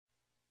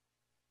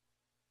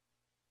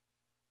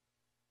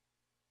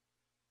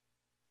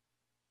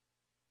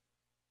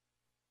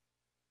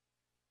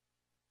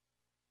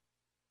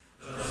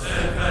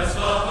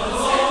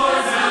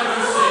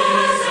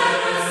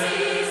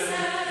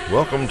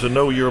Welcome to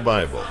Know Your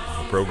Bible,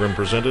 a program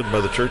presented by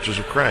the Churches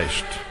of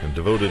Christ and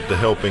devoted to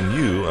helping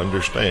you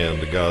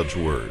understand God's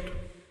Word.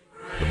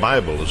 The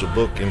Bible is a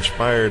book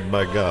inspired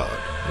by God.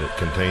 It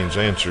contains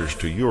answers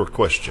to your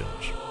questions.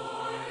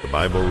 The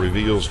Bible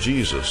reveals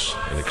Jesus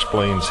and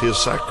explains His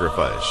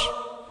sacrifice.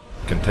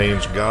 It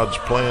contains God's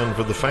plan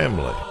for the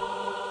family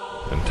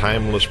and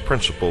timeless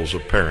principles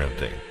of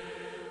parenting.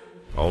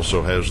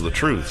 Also has the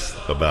truth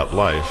about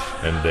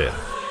life and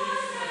death.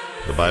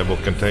 The Bible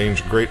contains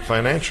great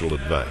financial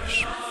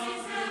advice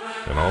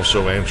and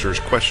also answers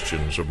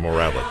questions of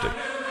morality.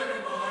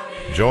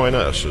 Join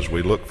us as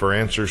we look for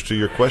answers to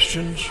your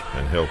questions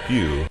and help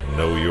you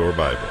know your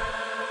Bible.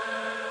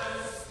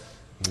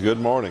 Good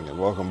morning and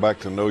welcome back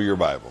to Know Your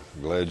Bible.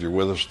 Glad you're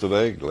with us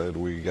today. Glad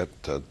we got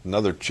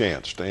another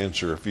chance to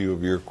answer a few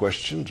of your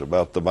questions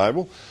about the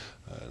Bible.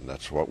 And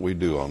that's what we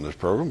do on this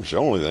program. It's the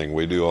only thing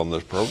we do on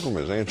this program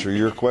is answer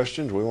your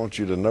questions. We want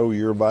you to know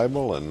your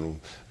Bible and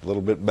a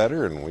little bit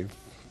better, and we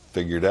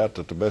figured out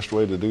that the best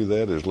way to do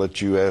that is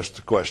let you ask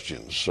the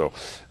questions. So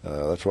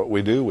that's what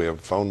we do. We have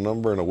a phone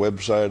number and a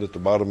website at the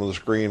bottom of the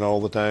screen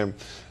all the time.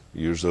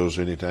 Use those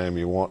anytime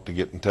you want to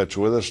get in touch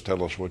with us.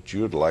 Tell us what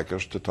you'd like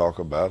us to talk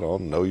about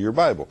on Know Your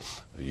Bible.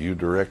 You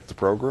direct the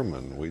program,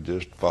 and we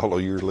just follow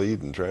your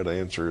lead and try to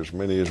answer as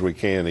many as we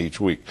can each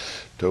week.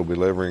 Toby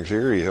Levering's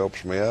here. He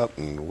helps me out,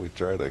 and we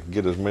try to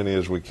get as many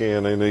as we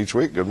can in each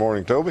week. Good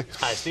morning, Toby.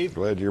 Hi, Steve.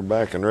 Glad you're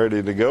back and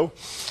ready to go.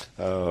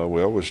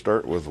 We always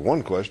start with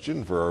one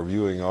question for our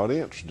viewing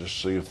audience,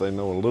 just to see if they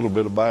know a little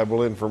bit of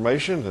Bible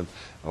information. And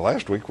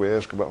last week we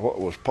asked about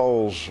what was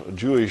Paul's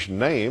Jewish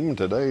name.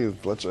 Today,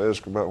 let's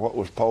ask about what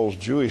was Paul's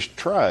Jewish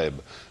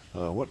tribe.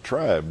 What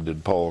tribe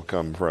did Paul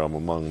come from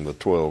among the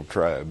 12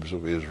 tribes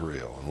of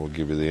Israel? And we'll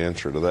give you the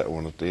answer to that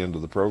one at the end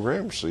of the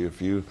program. See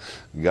if you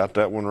got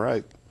that one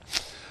right.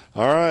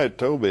 All right,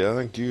 Toby, I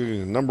think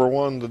you're number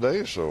one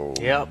today, so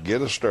Yep.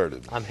 Get us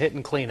started. I'm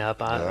hitting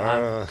cleanup.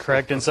 I'm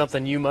correcting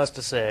something you must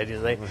have said.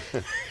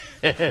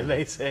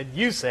 They said,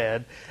 you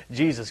said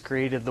Jesus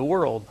created the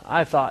world.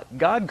 I thought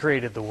God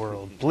created the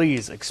world.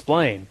 Please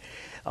explain.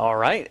 All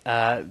right,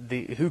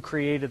 who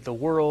created the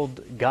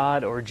world,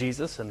 God or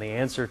Jesus? And the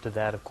answer to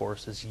that, of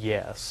course, is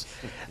yes.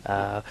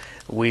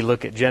 We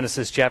look at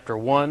Genesis chapter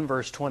 1,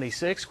 verse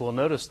 26. We'll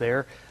notice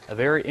there a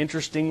very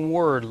interesting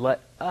word,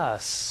 let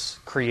us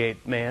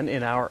create man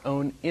in our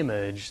own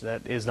image.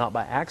 That is not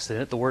by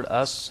accident. The word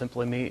us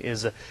simply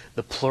is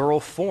the plural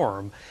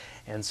form.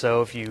 And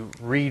so if you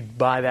read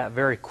by that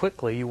very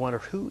quickly, you wonder,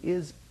 who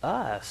is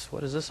us?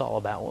 What is this all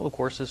about? Well, of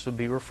course, this would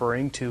be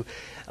referring to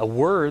a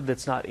word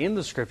that's not in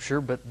the Scripture,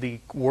 but the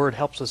word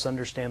helps us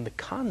understand the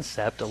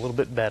concept a little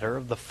bit better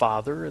of the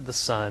Father, the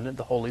Son, and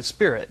the Holy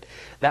Spirit.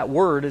 That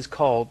word is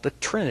called the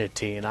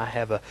Trinity, and I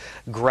have a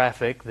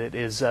graphic that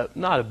is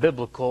not a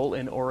biblical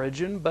in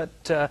origin, but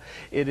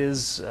it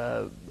is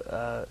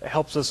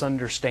helps us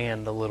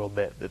understand a little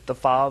bit that the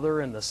Father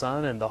and the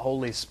Son and the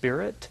Holy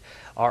Spirit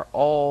are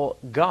all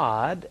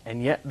God,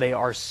 and yet they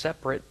are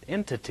separate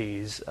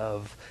entities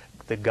of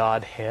the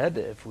Godhead,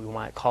 if we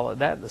might call it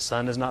that. The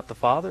Son is not the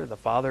Father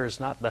is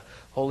not the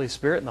Holy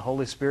Spirit, and the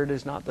Holy Spirit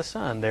is not the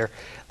Son.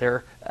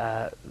 They're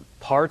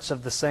parts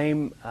of the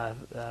same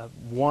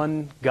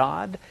one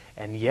God,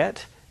 and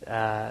yet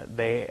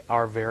they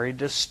are very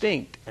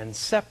distinct and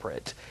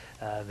separate.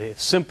 The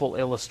simple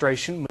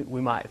illustration, we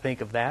might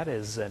think of that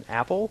as an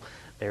apple.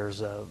 There's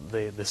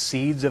the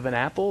seeds of an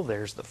apple,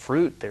 there's the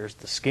fruit, there's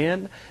the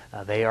skin.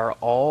 They are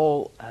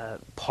all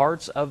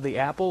parts of the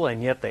apple,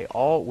 and yet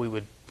we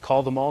would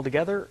call them all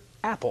together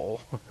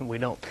apple. We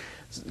don't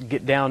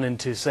get down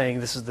into saying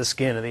this is the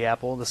skin of the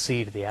apple, the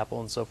seed of the apple,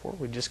 and so forth.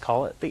 We just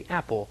call it the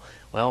apple.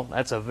 Well,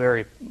 that's a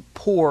very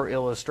poor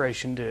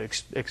illustration to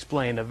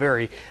explain a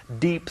very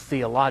deep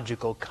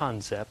theological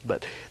concept,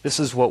 but this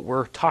is what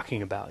we're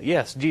talking about.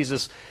 Yes,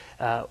 Jesus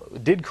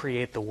did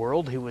create the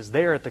world. He was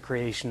there at the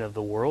creation of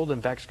the world.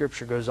 In fact,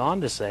 Scripture goes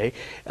on to say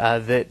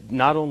that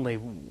not only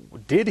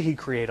did He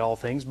create all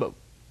things, but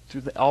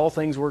all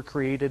things were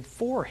created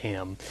for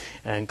Him.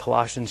 And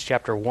Colossians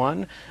chapter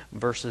 1,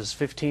 verses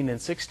 15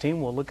 and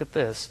 16, we'll look at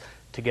this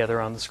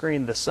together on the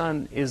screen. The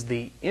Son is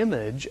the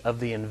image of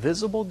the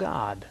invisible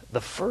God,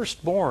 the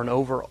firstborn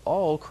over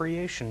all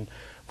creation.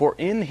 For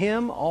in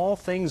Him all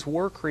things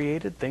were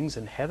created, things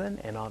in heaven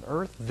and on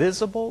earth,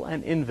 visible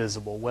and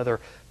invisible, whether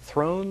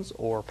thrones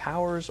or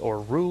powers or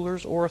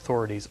rulers or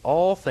authorities.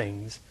 All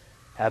things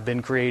have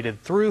been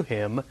created through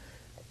Him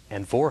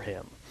and for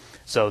Him.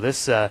 So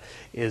this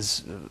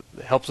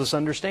helps us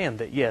understand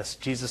that, yes,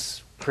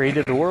 Jesus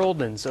created the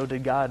world, and so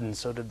did God, and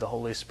so did the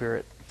Holy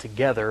Spirit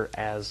together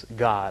as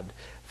God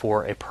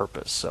for a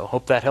purpose. So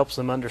hope that helps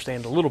them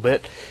understand a little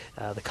bit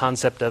the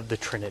concept of the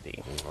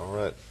Trinity. All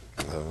right.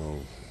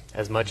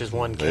 As much as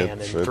one can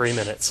in 3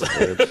 minutes.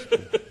 It's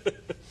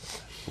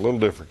a little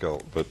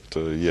difficult, but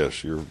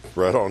yes, you're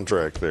right on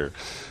track there.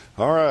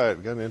 All right,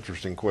 got an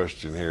interesting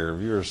question here. A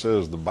viewer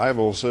says, the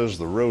Bible says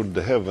the road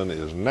to heaven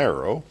is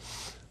narrow,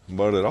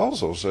 but it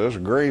also says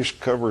grace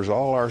covers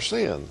all our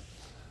sin.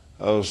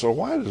 So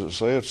why does it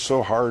say it's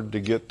so hard to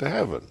get to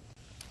heaven?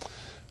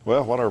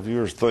 Well, what our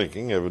viewers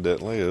thinking,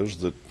 evidently, is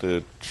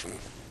that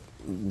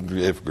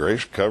if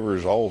grace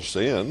covers all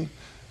sin,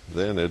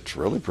 then it's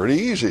really pretty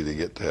easy to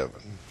get to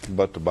heaven.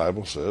 But the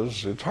Bible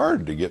says it's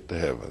hard to get to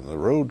heaven. The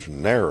road's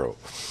narrow.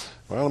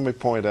 Well, let me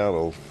point out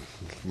a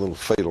little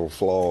fatal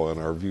flaw in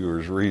our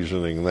viewers'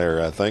 reasoning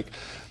there, I think.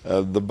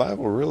 The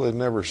Bible really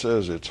never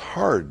says it's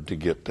hard to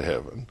get to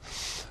heaven.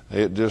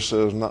 It just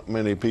says not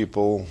many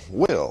people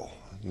will.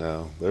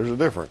 Now, there's a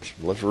difference.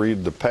 Let's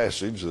read the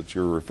passage that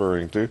you're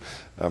referring to.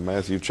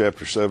 Matthew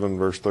chapter 7,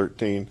 verse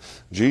 13.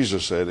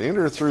 Jesus said,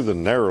 "Enter through the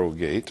narrow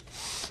gate,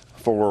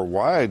 for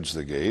wide's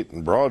the gate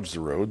and broad's the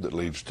road that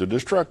leads to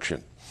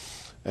destruction,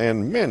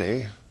 and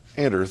many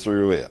enter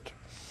through it.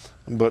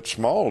 But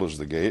small is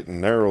the gate and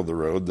narrow the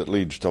road that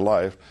leads to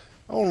life.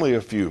 Only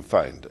a few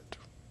find it."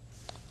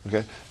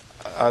 Okay?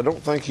 I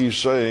don't think he's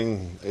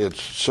saying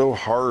it's so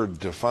hard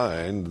to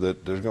find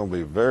that there's going to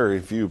be very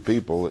few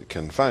people that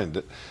can find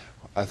it.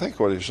 I think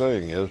what he's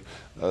saying is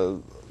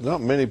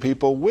not many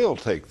people will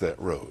take that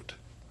road.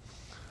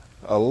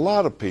 A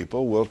lot of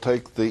people will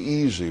take the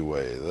easy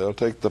way. They'll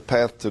take the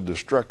path to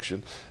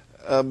destruction.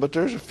 But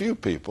there's a few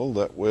people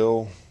that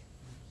will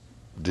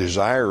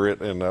desire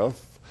it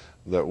enough,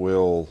 that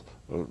will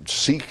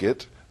seek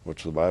it,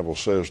 which the Bible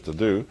says to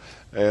do,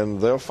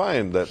 and they'll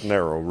find that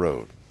narrow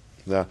road.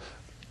 Now,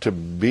 to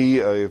be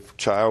a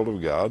child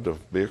of God, to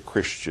be a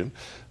Christian,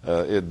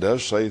 it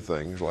does say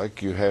things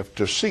like you have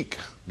to seek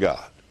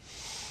God.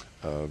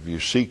 If you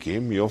seek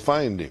Him, you'll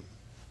find Him.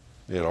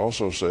 It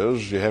also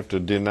says you have to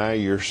deny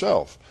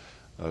yourself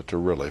to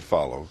really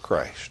follow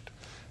Christ.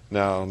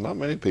 Now, not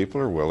many people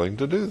are willing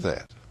to do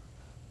that.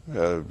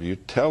 You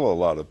tell a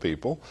lot of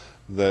people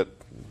that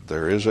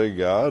there is a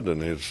God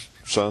and His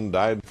Son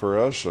died for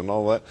us and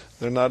all that,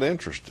 they're not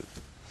interested.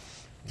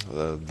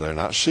 They're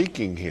not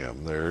seeking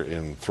Him. They're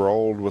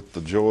enthralled with the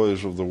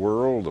joys of the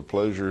world, the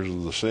pleasures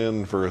of the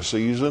sin for a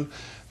season,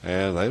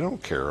 and they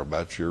don't care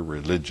about your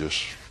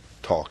religious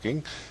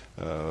talking.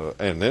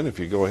 And then if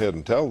you go ahead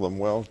and tell them,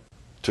 well,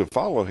 to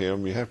follow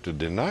Him, you have to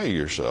deny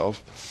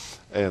yourself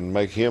and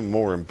make Him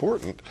more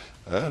important,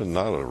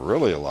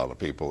 really a lot of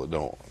people that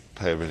don't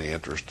have any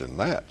interest in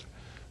that.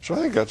 So I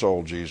think that's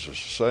all Jesus is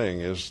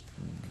saying is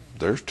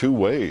there's two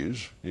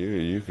ways.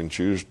 You can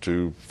choose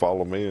to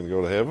follow me and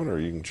go to heaven, or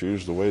you can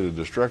choose the way to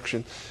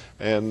destruction.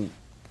 And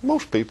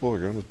most people are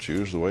going to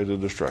choose the way to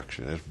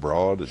destruction. It's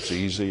broad, it's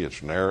easy,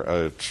 it's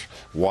narrow, it's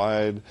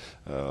wide,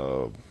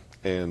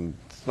 and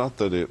it's not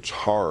that it's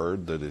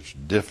hard, that it's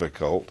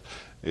difficult.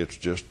 It's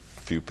just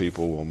few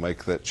people will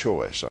make that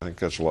choice. I think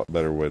that's a lot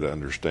better way to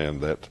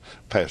understand that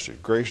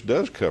passage. Grace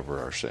does cover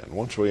our sin.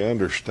 Once we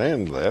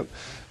understand that,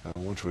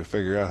 once we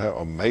figure out how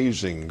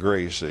amazing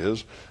grace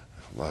is,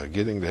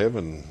 getting to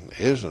heaven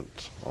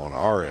isn't on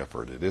our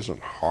effort. It isn't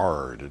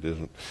hard. It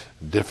isn't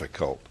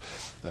difficult.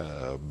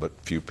 But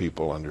few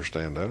people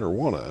understand that or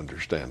want to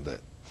understand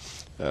that.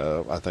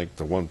 I think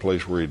the one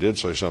place where he did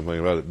say something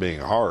about it being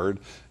hard,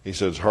 he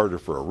said it's harder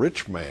for a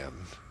rich man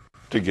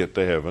to get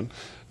to heaven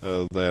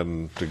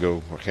than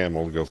a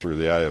camel to go through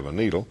the eye of a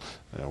needle.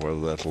 Whether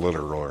that's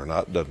literal or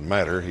not doesn't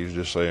matter. He's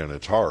just saying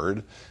it's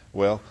hard.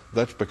 Well,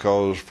 that's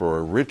because for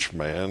a rich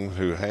man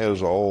who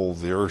has all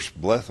the earth's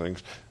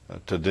blessings,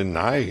 to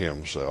deny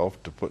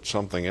himself, to put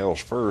something else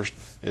first,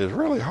 is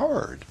really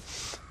hard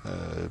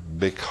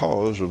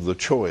because of the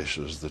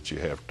choices that you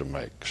have to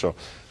make. So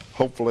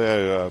hopefully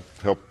I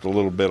helped a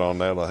little bit on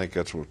that. I think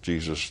that's what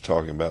Jesus is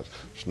talking about.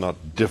 It's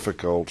not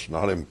difficult. It's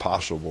not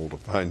impossible to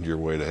find your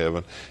way to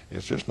heaven.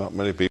 It's just not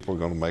many people are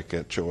going to make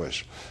that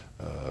choice.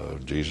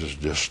 Jesus is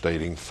just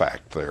stating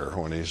fact there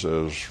when he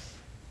says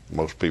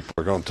most people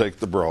are going to take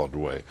the broad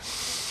way.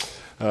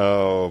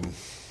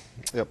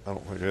 Yep, I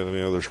don't think I have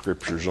any other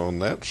scriptures on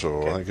that, so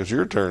okay. I think it's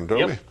your turn,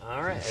 Toby. Yep.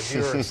 All right. A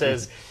viewer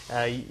says,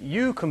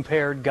 you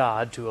compared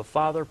God to a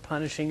father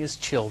punishing his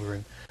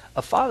children.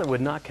 A father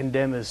would not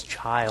condemn his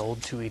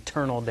child to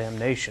eternal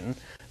damnation,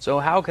 so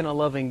how can a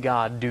loving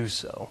God do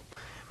so?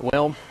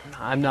 Well,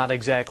 I'm not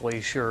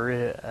exactly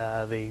sure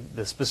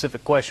the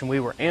specific question we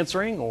were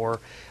answering or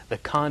the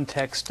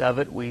context of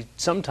it. We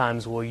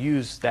sometimes will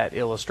use that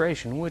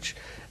illustration, which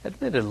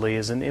admittedly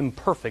is an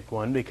imperfect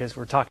one because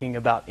we're talking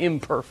about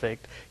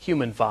imperfect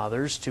human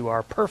fathers to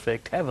our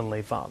perfect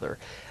heavenly Father.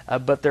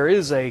 But there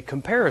is a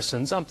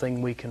comparison,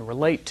 something we can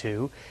relate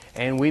to,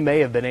 and we may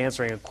have been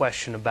answering a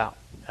question about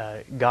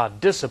God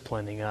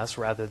disciplining us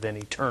rather than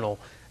eternal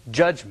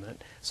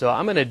judgment. So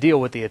I'm going to deal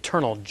with the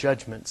eternal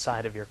judgment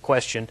side of your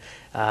question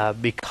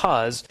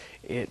because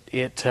it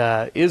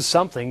is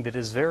something that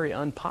is very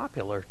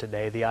unpopular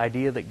today, the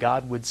idea that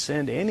God would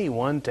send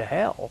anyone to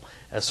hell.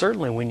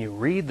 Certainly when you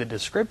read the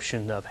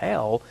description of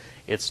hell,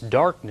 it's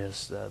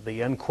darkness,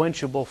 the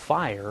unquenchable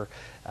fire,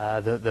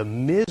 the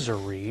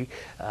misery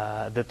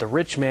that the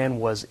rich man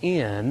was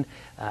in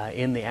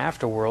the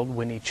afterworld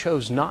when he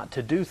chose not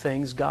to do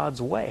things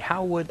God's way.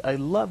 How would a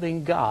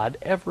loving God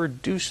ever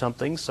do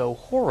something so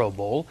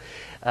horrible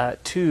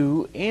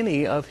to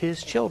any of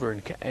His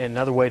children?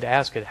 Another way to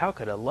ask it, how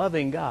could a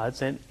loving God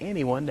send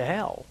anyone to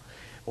hell?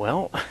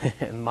 Well,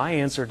 my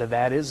answer to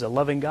that is a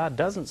loving God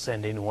doesn't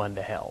send anyone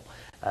to hell.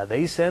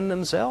 They send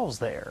themselves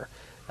there.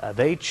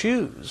 They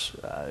choose.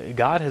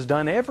 God has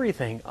done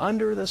everything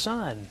under the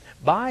sun,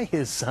 by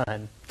His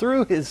Son,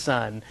 through His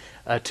Son,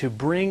 to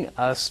bring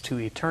us to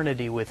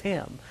eternity with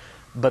Him.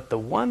 But the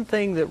one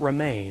thing that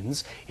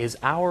remains is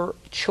our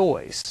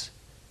choice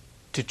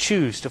to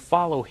choose to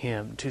follow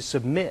Him, to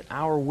submit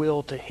our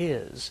will to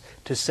His,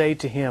 to say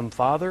to Him,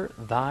 Father,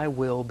 Thy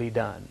will be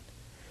done.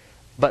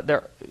 But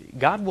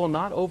God will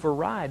not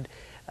override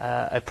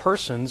a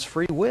person's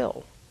free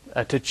will.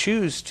 To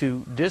choose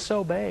to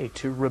disobey,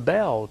 to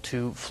rebel,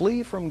 to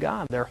flee from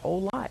God their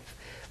whole life.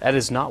 That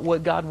is not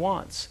what God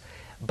wants.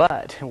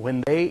 But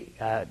when they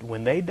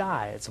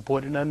die, it's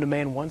appointed unto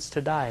man once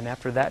to die, and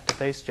after that to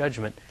face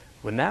judgment.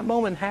 When that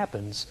moment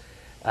happens,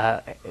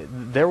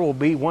 there will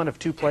be one of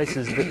two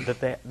places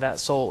that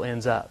soul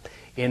ends up.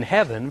 In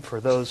heaven, for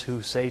those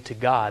who say to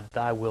God,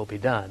 Thy will be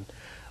done.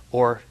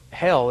 Or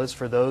hell is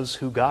for those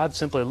who God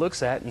simply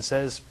looks at and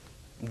says,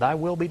 Thy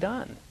will be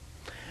done.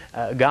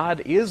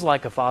 God is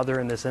like a father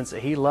in the sense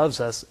that He loves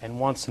us and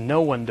wants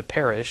no one to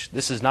perish.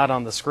 This is not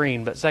on the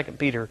screen, but 2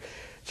 Peter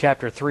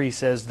chapter 3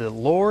 says, The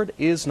Lord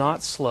is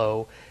not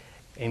slow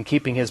in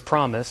keeping His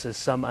promise, as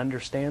some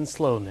understand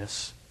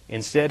slowness.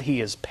 Instead, He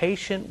is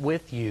patient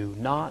with you,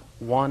 not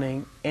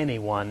wanting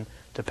anyone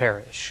to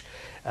perish.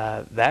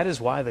 That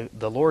is why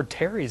the Lord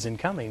tarries in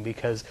coming,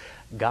 because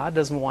God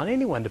doesn't want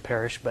anyone to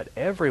perish, but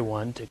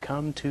everyone to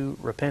come to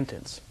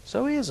repentance.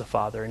 So He is a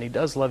Father, and He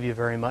does love you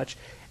very much.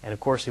 And of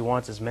course, He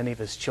wants as many of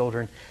His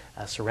children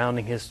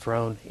surrounding His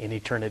throne in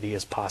eternity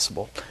as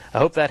possible. I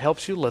hope that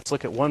helps you. Let's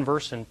look at one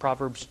verse in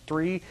Proverbs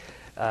 3,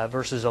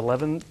 verses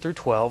 11 through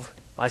 12.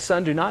 My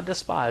son, do not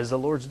despise the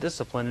Lord's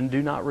discipline, and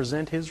do not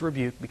resent His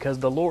rebuke, because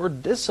the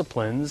Lord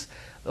disciplines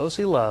those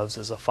He loves,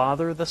 as a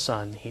father the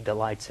son He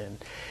delights in.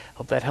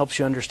 Hope that helps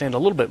you understand a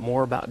little bit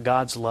more about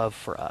God's love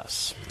for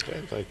us.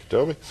 Okay, thank you,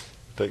 Toby.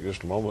 Take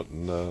just a moment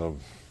and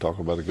talk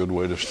about a good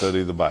way to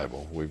study the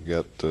Bible. We've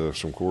got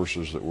some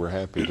courses that we're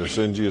happy to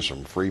send you,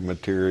 some free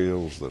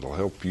materials that'll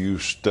help you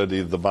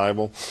study the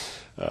Bible.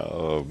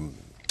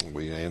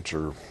 We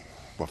answer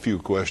a few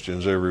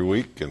questions every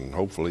week, and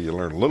hopefully you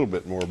learn a little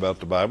bit more about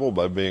the Bible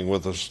by being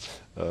with us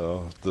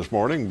this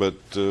morning. But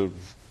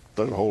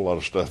there's a whole lot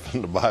of stuff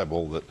in the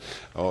Bible that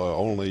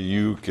only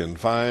you can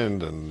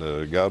find,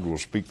 and God will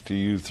speak to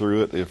you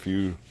through it if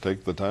you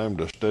take the time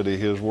to study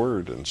His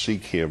Word and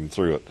seek Him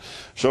through it.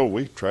 So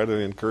we try to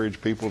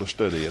encourage people to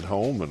study at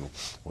home, and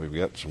we've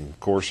got some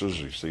courses.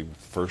 You see the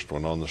first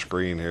one on the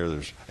screen here.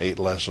 There's 8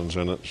 lessons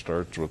in it. It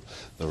starts with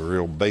the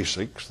real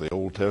basics, the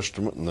Old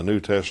Testament and the New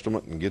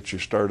Testament, and gets you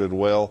started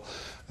well.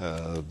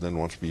 Then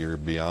once you're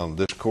beyond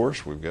this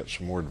course, we've got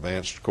some more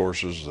advanced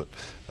courses that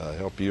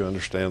help you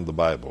understand the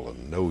Bible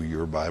and know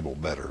your Bible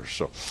better.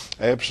 So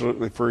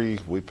absolutely free.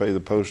 We pay the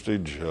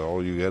postage.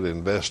 All you got to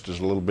invest is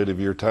a little bit of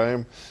your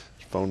time.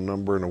 Phone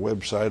number and a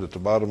website at the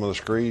bottom of the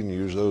screen.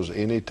 Use those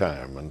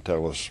anytime and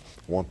tell us,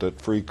 want that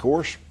free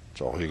course?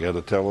 That's all you got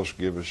to tell us.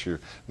 Give us your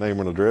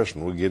name and address,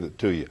 and we'll get it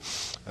to you.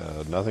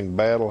 Nothing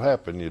bad will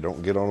happen. You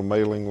don't get on a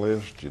mailing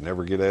list. You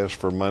never get asked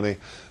for money.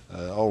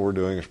 All we're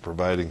doing is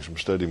providing some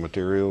study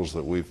materials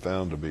that we've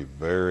found to be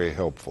very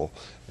helpful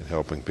in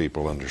helping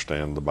people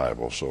understand the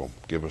Bible. So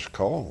give us a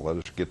call and let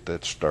us get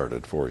that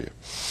started for you.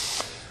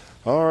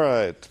 All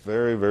right,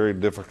 very, very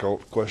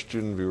difficult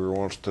question. Viewer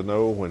wants to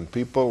know, when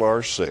people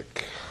are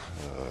sick,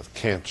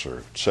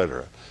 cancer,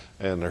 etc.,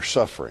 and they're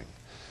suffering,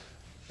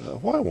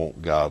 why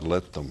won't God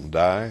let them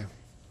die?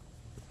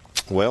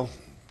 Well,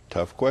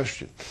 tough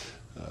question.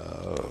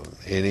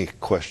 Any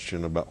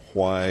question about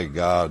why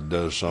God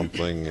does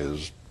something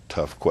is a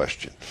tough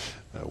question.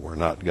 We're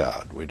not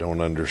God. We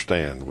don't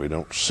understand. We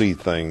don't see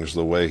things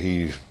the way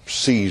He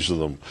sees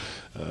them.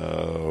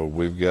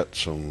 We've got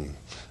some,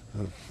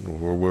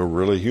 we're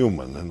really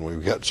human, and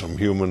we've got some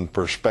human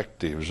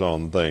perspectives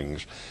on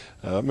things.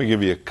 Let me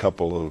give you a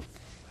couple of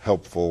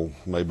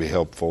maybe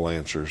helpful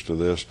answers to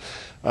this.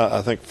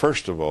 I think,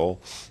 first of all,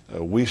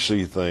 we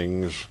see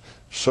things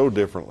so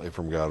differently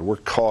from God. We're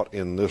caught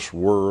in this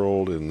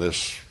world, in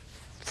this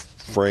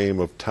frame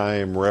of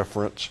time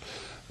reference,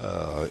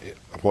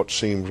 what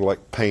seems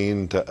like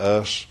pain to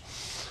us,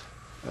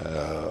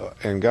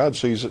 and God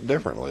sees it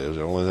differently, is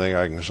the only thing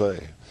I can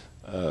say.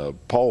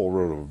 Paul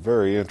wrote a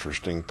very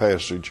interesting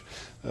passage.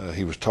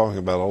 He was talking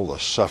about all the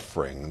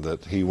suffering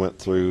that he went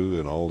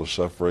through and all the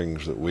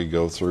sufferings that we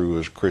go through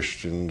as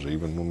Christians,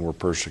 even when we're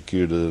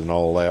persecuted and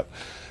all that.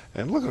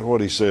 And look at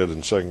what he said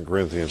in 2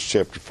 Corinthians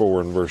chapter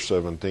 4 and verse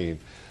 17.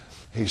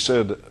 He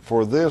said,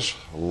 "For this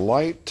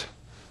light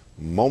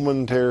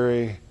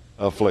momentary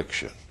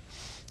affliction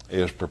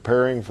is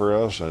preparing for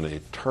us an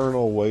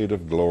eternal weight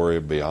of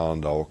glory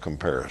beyond all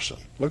comparison."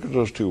 Look at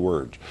those two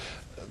words.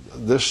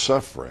 This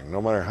suffering,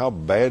 no matter how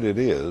bad it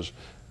is,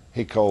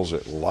 he calls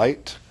it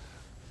light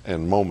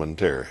and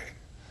momentary.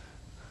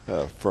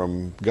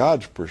 From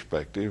God's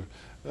perspective,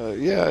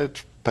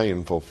 it's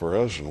painful for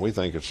us, and we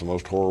think it's the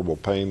most horrible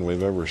pain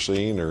we've ever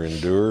seen or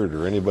endured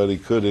or anybody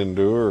could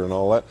endure and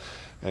all that.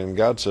 And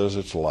God says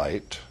it's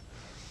light.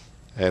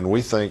 And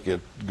we think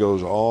it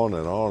goes on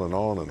and on and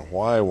on, and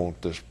why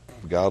won't this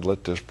God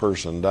let this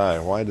person die?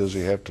 Why does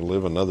he have to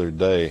live another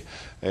day?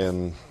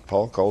 And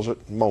Paul calls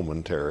it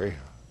momentary.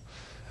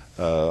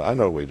 I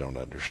know we don't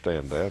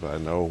understand that. I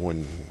know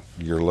when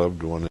your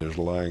loved one is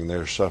lying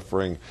there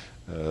suffering,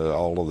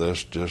 all of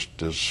this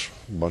just is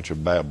a bunch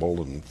of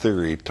babble and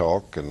theory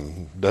talk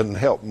and doesn't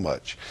help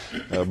much.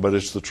 But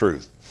it's the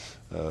truth.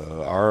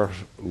 Our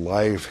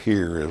life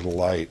here is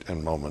light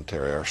and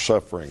momentary. Our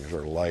sufferings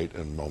are light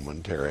and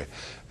momentary.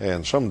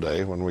 And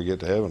someday when we get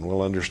to heaven,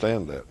 we'll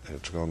understand that.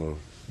 It's going to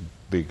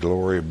be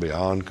glory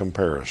beyond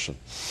comparison.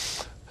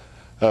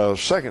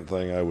 Second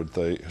thing I would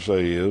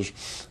say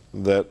is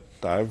that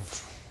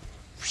I've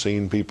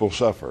seen people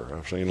suffer.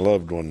 I've seen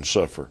loved ones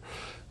suffer.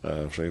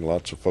 I've seen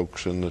lots of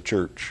folks in the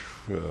church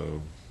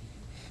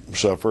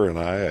suffer, and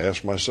I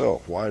ask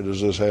myself, why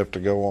does this have to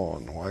go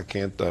on? Why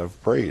can't I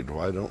have prayed?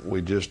 Why don't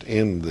we just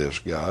end this,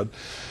 God?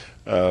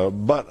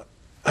 But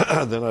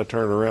then I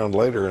turn around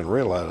later and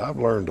realize I've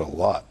learned a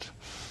lot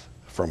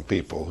from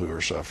people who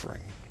are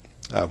suffering.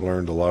 I've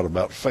learned a lot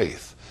about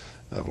faith.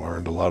 I've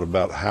learned a lot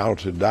about how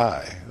to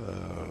die.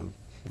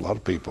 A lot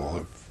of people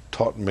have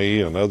taught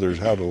me and others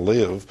how to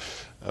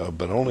live,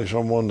 but only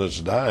someone that's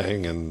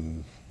dying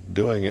and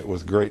doing it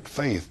with great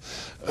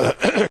faith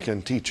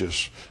can teach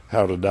us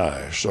how to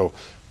die. So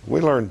we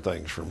learn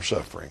things from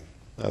suffering.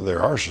 Now,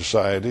 there are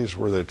societies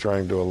where they're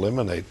trying to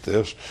eliminate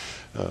this,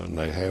 and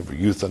they have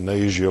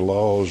euthanasia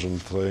laws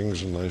and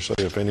things, and they say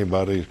if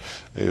anybody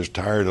is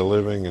tired of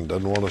living and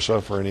doesn't want to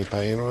suffer any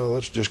pain, well,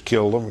 let's just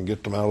kill them and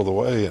get them out of the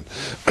way and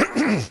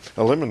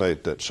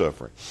eliminate that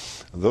suffering.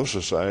 Those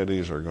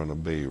societies are going to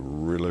be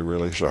really,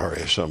 really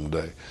sorry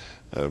someday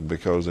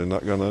because they're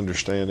not going to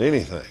understand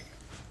anything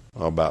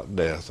about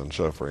death and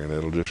suffering, and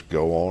it'll just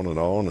go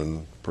on,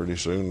 and pretty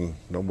soon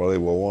nobody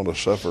will want to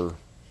suffer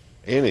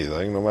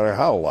anything, no matter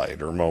how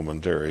light or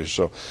momentary.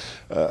 So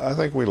I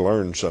think we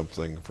learn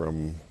something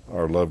from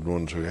our loved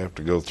ones who have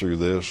to go through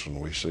this,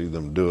 and we see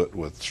them do it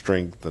with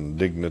strength and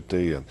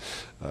dignity, and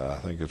I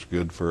think it's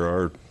good for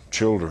our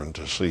children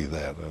to see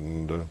that,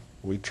 and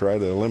we try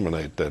to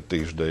eliminate that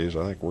these days.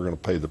 I think we're going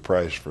to pay the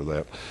price for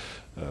that.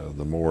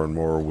 The more and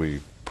more we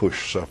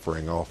push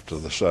suffering off to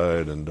the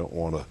side and don't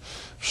want to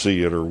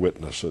see it or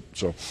witness it.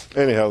 So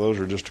anyhow, those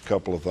are just a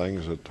couple of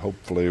things that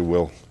hopefully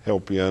will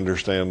help you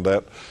understand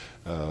that.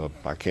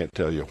 I can't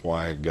tell you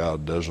why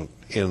God doesn't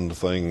end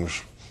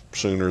things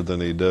sooner than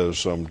he does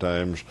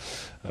sometimes,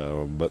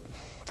 but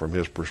from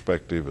his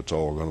perspective, it's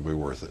all going to be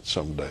worth it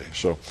someday.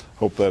 So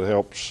hope that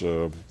helps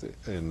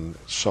in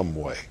some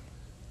way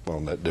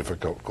on that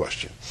difficult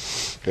question.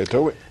 Okay,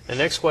 Toby. The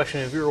next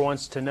question, a viewer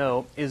wants to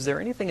know, is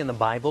there anything in the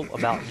Bible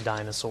about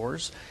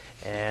dinosaurs?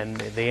 And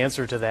the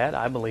answer to that,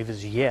 I believe,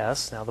 is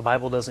yes. Now, the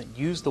Bible doesn't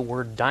use the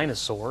word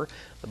dinosaur.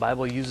 The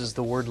Bible uses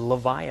the word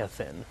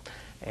Leviathan,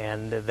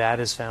 and that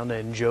is found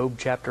in Job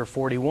chapter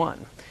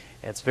 41.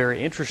 It's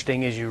very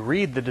interesting as you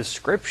read the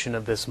description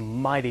of this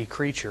mighty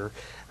creature,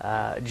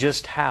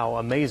 just how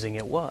amazing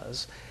it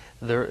was.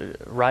 The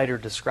writer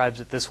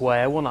describes it this way: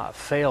 I will not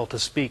fail to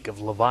speak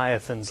of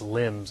Leviathan's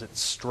limbs, its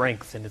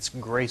strength, and its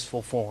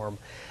graceful form.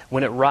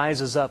 When it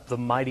rises up, the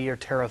mighty are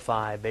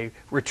terrified. They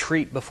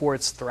retreat before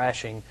its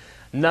thrashing.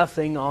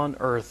 Nothing on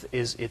earth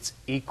is its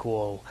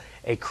equal,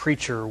 a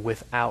creature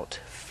without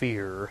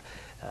fear.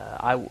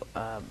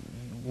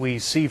 We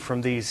see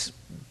from these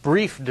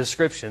brief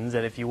descriptions,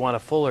 and if you want a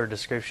fuller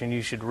description,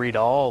 you should read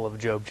all of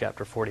Job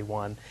chapter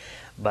 41.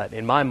 But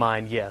in my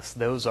mind, yes,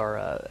 those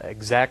are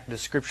exact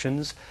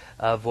descriptions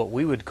of what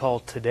we would call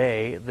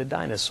today the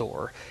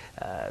dinosaur.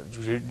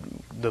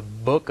 The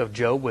book of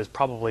Job was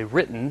probably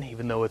written,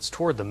 even though it's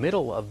toward the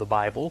middle of the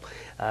Bible,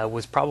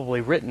 was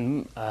probably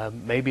written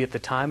maybe at the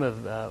time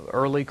of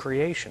early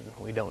creation.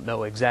 We don't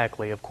know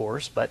exactly, of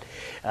course, but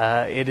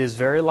it is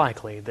very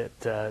likely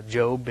that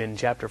Job in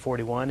chapter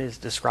 41 is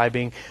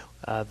describing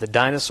the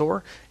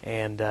dinosaur,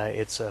 and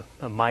it's a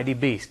mighty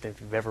beast. If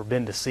you've ever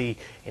been to see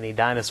any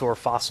dinosaur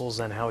fossils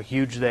and how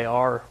huge they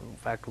are, in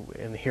fact,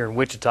 here in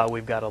Wichita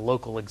we've got a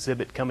local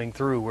exhibit coming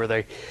through where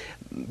they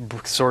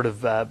sort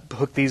of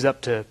hook these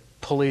up to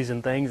pulleys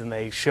and things, and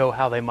they show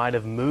how they might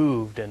have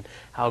moved and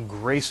how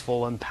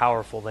graceful and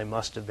powerful they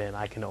must have been.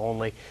 I can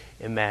only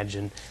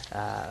imagine.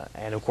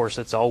 And of course,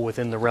 it's all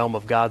within the realm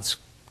of God's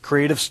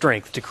creative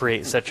strength to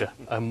create such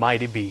a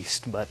mighty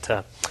beast.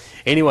 But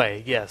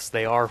anyway, yes,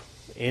 they are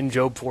in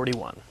Job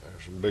 41.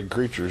 There's some big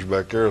creatures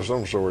back there of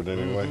some sort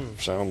anyway.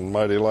 Sound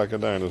mighty like a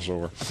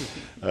dinosaur.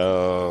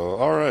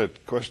 All right,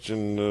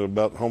 question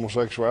about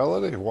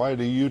homosexuality. Why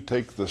do you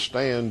take the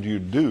stand you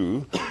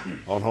do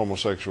on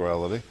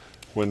homosexuality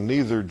when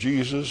neither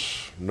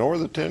Jesus nor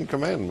the Ten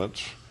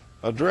Commandments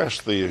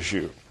address the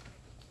issue?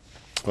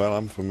 Well,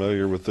 I'm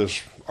familiar with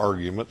this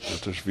argument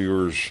that this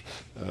viewer's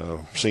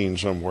seen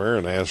somewhere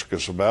and asked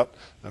us about.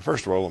 Now,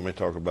 first of all, let me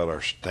talk about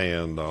our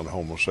stand on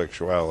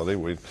homosexuality.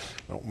 We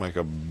don't make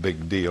a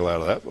big deal out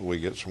of that, but we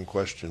get some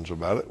questions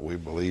about it. We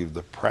believe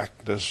the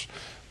practice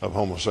of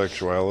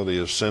homosexuality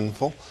is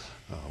sinful.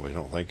 We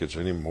don't think it's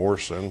any more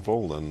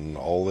sinful than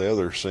all the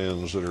other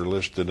sins that are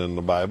listed in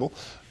the Bible.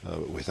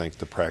 We think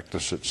the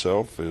practice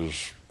itself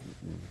is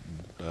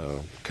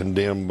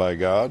condemned by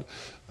God.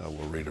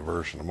 We'll read a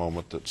verse in a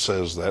moment that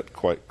says that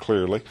quite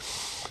clearly.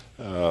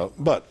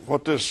 But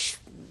what this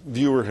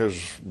viewer has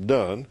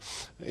done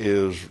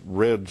is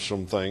read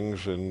some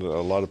things, and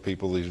a lot of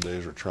people these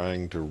days are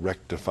trying to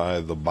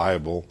rectify the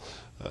Bible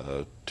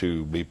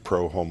to be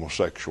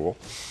pro-homosexual.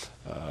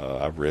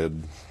 I've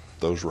read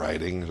those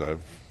writings.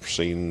 I've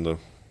seen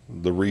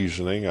the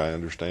reasoning. I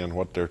understand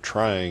what they're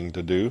trying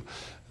to do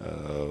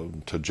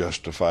to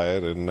justify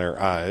it in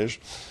their eyes.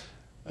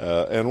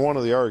 And one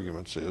of the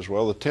arguments is,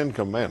 well, the Ten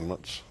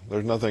Commandments,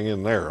 there's nothing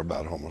in there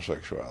about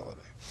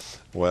homosexuality.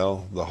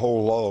 Well, the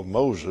whole law of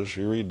Moses,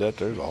 you read that,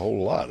 there's a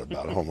whole lot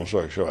about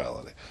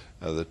homosexuality.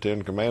 The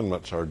Ten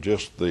Commandments are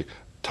just the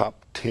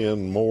top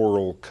 10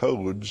 moral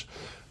codes,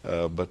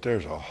 but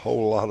there's a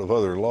whole lot of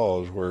other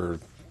laws where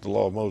the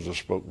law of Moses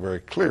spoke very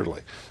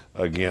clearly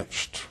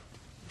against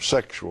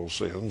sexual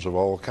sins of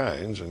all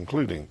kinds,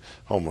 including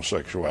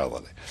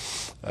homosexuality.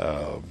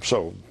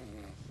 So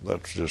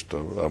that's just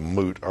a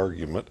moot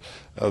argument.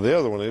 The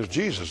other one is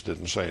Jesus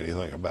didn't say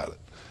anything about it.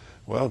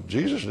 Well,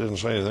 Jesus didn't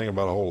say anything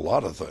about a whole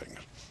lot of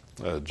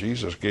things.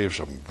 Jesus gave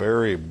some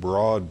very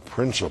broad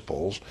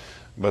principles,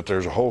 but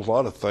there's a whole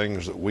lot of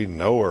things that we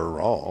know are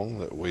wrong,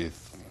 that we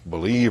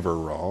believe are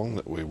wrong,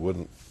 that we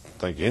wouldn't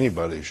think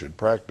anybody should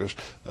practice.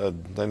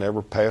 They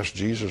never passed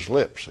Jesus'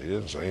 lips. He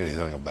didn't say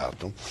anything about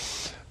them.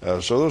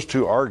 So those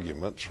two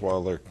arguments,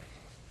 while they're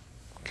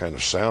kind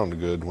of sound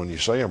good when you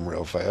say them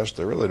real fast,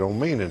 they really don't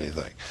mean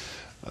anything.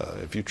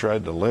 If you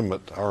tried to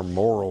limit our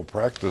moral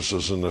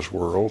practices in this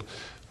world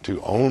to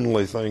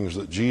only things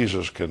that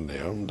Jesus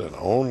condemned and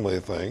only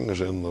things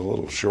in the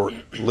little short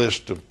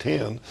list of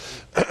 10,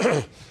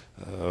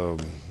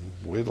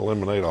 we'd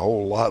eliminate a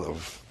whole lot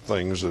of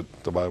things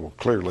that the Bible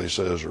clearly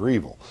says are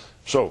evil.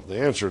 So the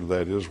answer to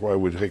that is why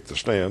we take the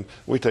stand.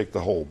 We take the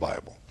whole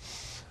Bible.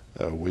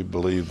 We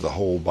believe the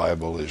whole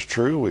Bible is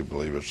true. We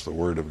believe it's the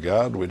Word of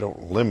God. We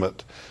don't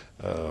limit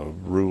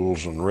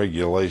rules and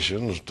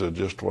regulations to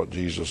just what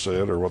Jesus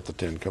said or what the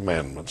Ten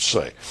Commandments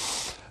say.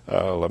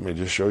 Let me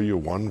just show you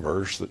one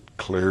verse that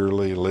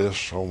clearly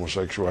lists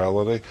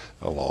homosexuality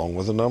along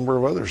with a number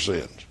of other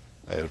sins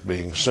as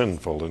being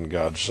sinful in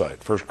God's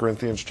sight. 1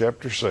 Corinthians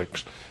chapter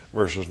 6,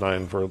 verses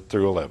 9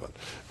 through 11.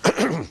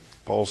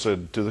 Paul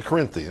said to the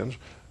Corinthians,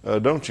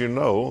 don't you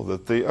know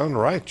that the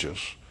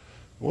unrighteous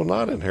will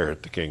not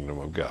inherit the kingdom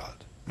of God?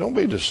 Don't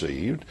be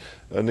deceived,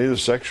 neither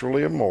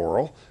sexually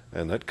immoral,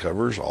 and that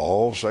covers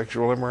all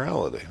sexual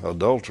immorality,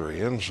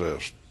 adultery,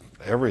 incest,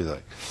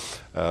 everything,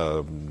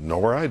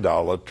 nor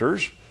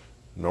idolaters,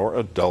 nor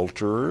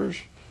adulterers,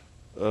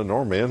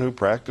 nor men who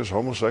practice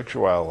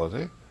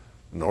homosexuality,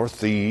 nor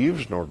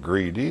thieves, nor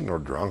greedy, nor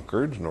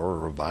drunkards, nor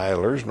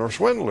revilers, nor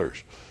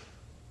swindlers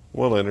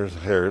will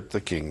inherit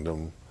the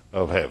kingdom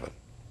of heaven.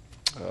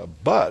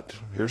 But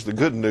here's the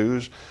good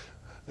news.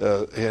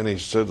 And he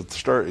said at the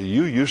start,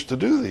 you used to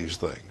do these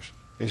things.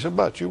 He said,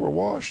 but you were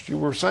washed, you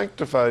were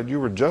sanctified, you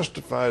were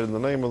justified in the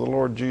name of the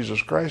Lord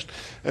Jesus Christ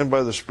and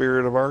by the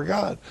Spirit of our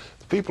God.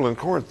 The people in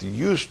Corinth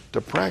used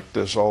to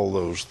practice all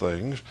those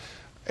things,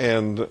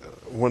 and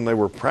when they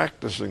were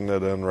practicing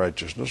that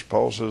unrighteousness,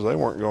 Paul says they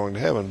weren't going to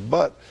heaven,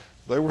 but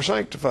they were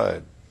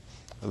sanctified.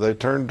 They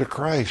turned to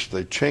Christ.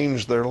 They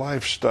changed their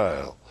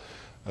lifestyle.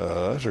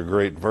 That's a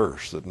great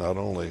verse that not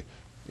only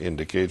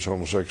indicates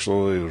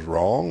homosexuality is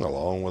wrong,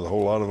 along with a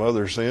whole lot of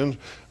other sins,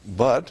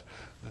 but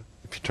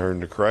if you turn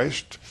to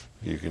Christ,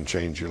 you can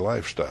change your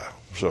lifestyle.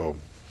 So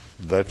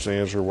that's the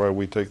answer why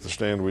we take the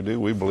stand we do.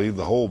 We believe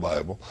the whole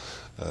Bible,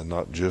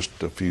 not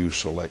just a few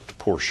select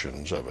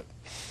portions of it.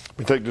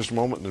 We take just a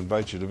moment and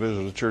invite you to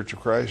visit a Church of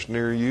Christ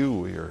near you.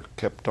 We are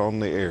kept on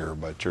the air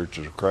by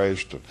Churches of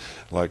Christ.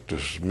 I'd like to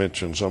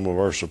mention some of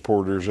our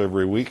supporters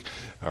every week,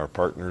 our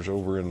partners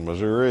over in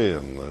Missouri,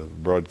 and the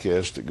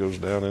broadcast that goes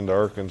down into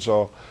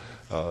Arkansas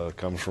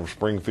comes from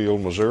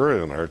Springfield,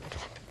 Missouri, and our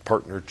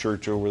partner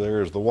church over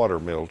there is the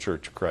Watermill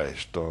Church of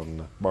Christ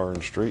on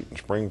Barnes Street in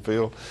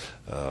Springfield.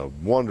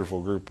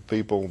 Wonderful group of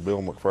people.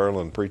 Bill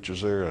McFarland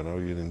preaches there. I know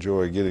you'd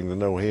enjoy getting to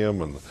know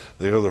him, and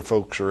the other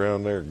folks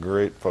around there,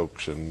 great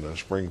folks in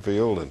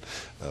Springfield, and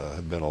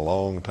have been a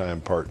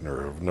long-time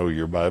partner of Know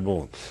Your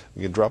Bible.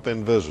 You can drop in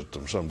and visit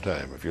them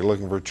sometime. If you're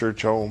looking for a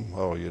church home,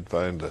 you'd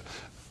find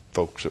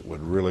folks that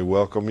would really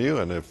welcome you,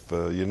 and if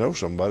you know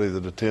somebody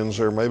that attends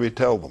there, maybe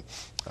tell them.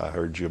 I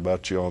heard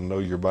about you on Know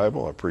Your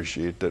Bible. I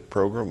appreciate that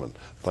program, and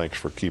thanks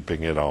for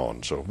keeping it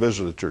on. So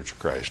visit a Church of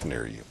Christ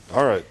near you.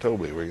 All right,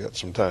 Toby, we got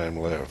some time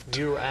left.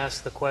 You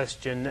asked the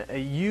question.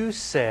 You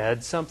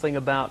said something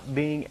about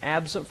being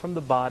absent from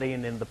the body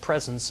and in the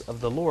presence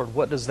of the Lord.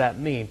 What does that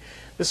mean?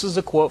 This is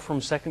a quote from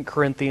 2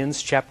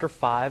 Corinthians chapter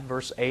 5,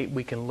 verse 8.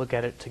 We can look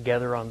at it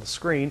together on the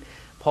screen.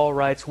 Paul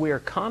writes, "We are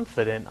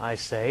confident, I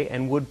say,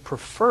 and would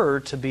prefer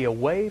to be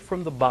away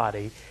from the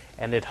body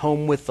and at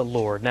home with the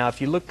Lord." Now,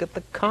 if you look at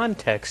the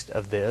context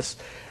of this,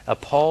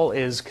 Paul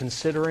is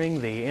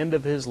considering the end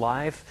of his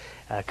life.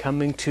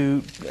 coming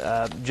to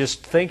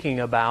just thinking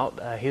about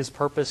His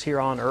purpose here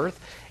on earth.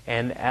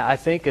 And I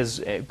think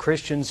as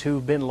Christians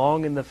who've been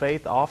long in the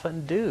faith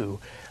often do,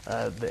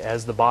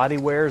 as the body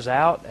wears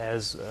out,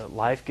 as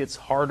life gets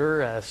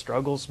harder,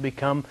 struggles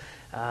become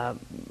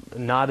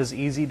not as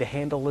easy to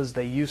handle as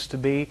they used to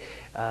be,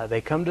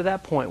 they come to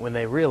that point when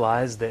they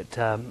realize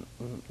that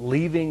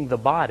leaving the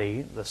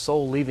body, the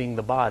soul leaving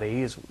the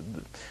body, is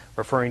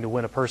referring to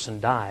when a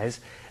person dies,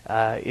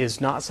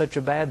 is not such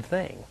a bad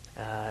thing.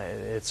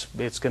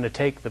 It's going to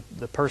take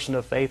the person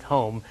of faith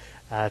home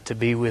to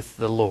be with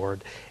the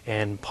Lord.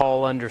 And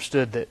Paul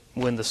understood that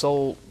when the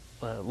soul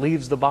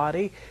leaves the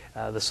body,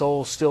 the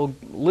soul still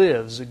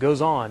lives, it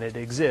goes on, it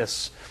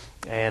exists.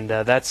 And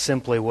that's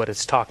simply what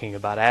it's talking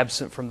about.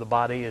 Absent from the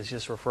body is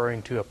just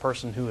referring to a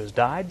person who has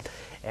died.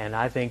 And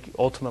I think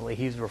ultimately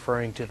he's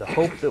referring to the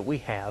hope that we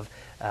have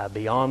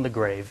beyond the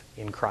grave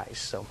in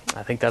Christ. So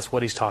I think that's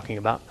what he's talking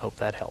about. Hope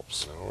that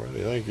helps. All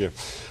righty, thank you.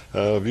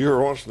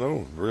 Viewer wants to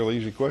know, real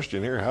easy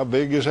question here, how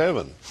big is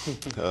heaven?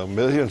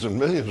 Millions and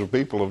millions of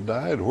people have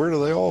died. Where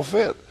do they all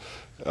fit?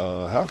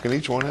 How can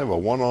each one have a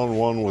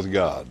one-on-one with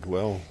God?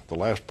 Well, the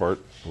last part,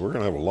 we're going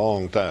to have a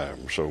long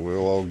time, so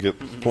we'll all get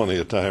plenty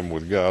of time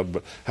with God.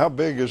 But how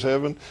big is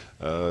heaven?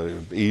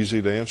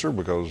 Easy to answer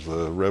because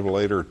the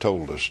Revelator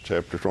told us.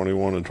 Chapter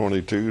 21 and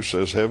 22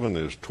 says heaven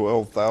is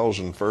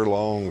 12,000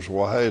 furlongs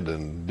wide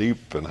and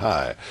deep and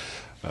high.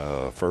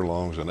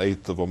 Furlong's an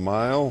eighth of a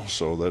mile,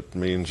 so that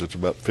means it's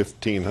about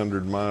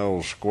 1,500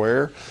 miles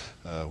square,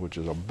 which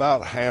is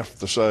about half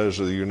the size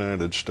of the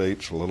United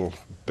States, a little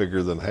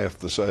bigger than half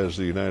the size of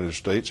the United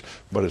States,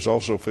 but it's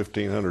also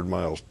 1,500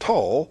 miles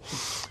tall,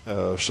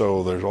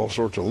 so there's all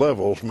sorts of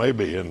levels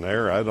maybe in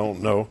there. I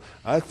don't know.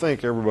 I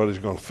think everybody's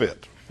going to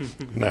fit.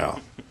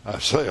 Now, I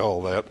say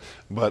all that,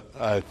 but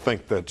I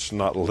think that's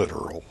not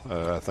literal.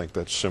 I think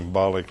that's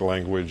symbolic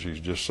language. He's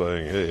just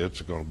saying, hey,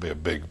 it's going to be a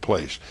big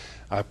place.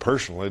 I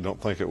personally don't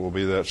think it will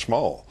be that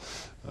small.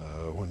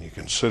 When you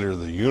consider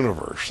the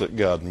universe that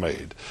God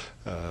made,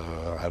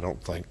 I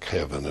don't think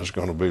heaven is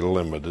going to be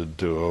limited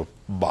to a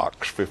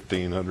box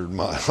 1,500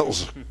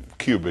 miles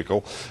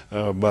cubical,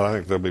 but I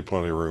think there'll be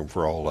plenty of room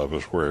for all of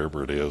us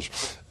wherever it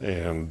is.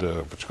 And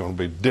it's going to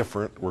be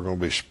different. We're going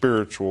to be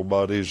spiritual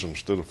bodies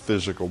instead of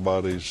physical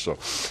bodies, so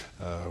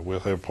we'll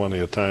have plenty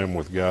of time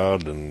with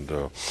God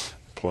and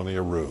plenty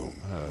of room.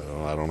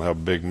 I don't know how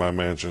big my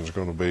mansion's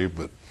going to be,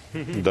 but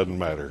it doesn't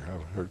matter.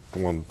 I heard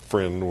one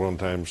friend one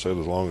time said,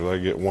 as long as I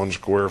get 1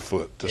 square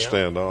foot to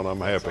stand on,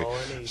 I'm happy.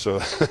 So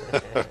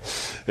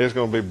it's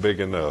going to be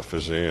big enough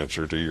is the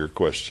answer to your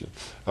question.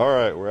 All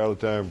right, we're out of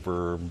time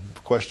for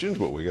questions,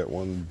 but we got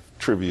one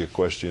trivia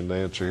question to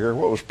answer here.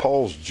 What was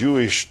Paul's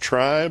Jewish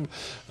tribe?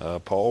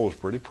 Paul was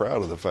pretty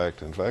proud of the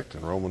fact. In fact,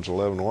 in Romans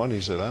 11:1,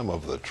 he said, I'm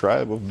of the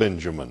tribe of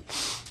Benjamin,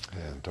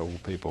 and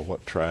told people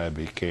what tribe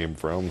he came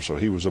from. So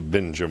he was a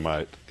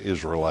Benjamite,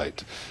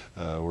 Israelite.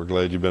 We're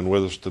glad you've been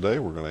with us today.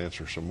 We're going to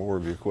answer some more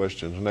of your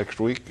questions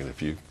next week. And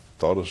if you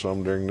thought of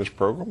some during this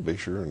program, be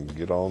sure and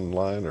get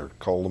online or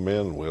call them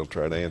in, and we'll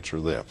try to answer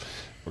them.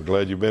 We're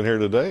glad you've been here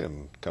today,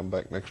 and come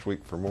back next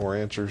week for more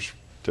answers.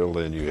 Till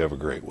then, you have a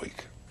great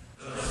week.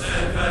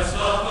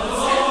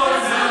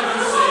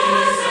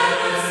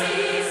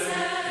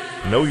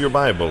 Know Your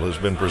Bible has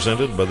been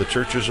presented by the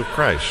Churches of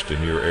Christ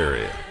in your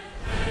area.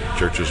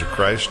 Churches of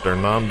Christ are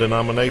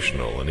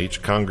non-denominational, and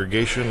each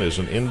congregation is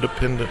an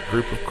independent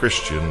group of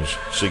Christians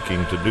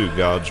seeking to do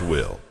God's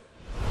will.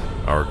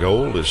 Our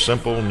goal is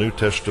simple New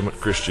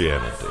Testament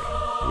Christianity.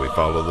 We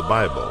follow the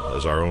Bible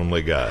as our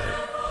only guide.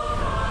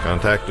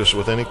 Contact us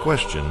with any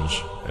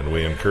questions, and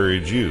we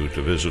encourage you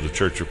to visit a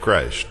Church of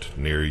Christ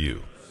near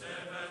you.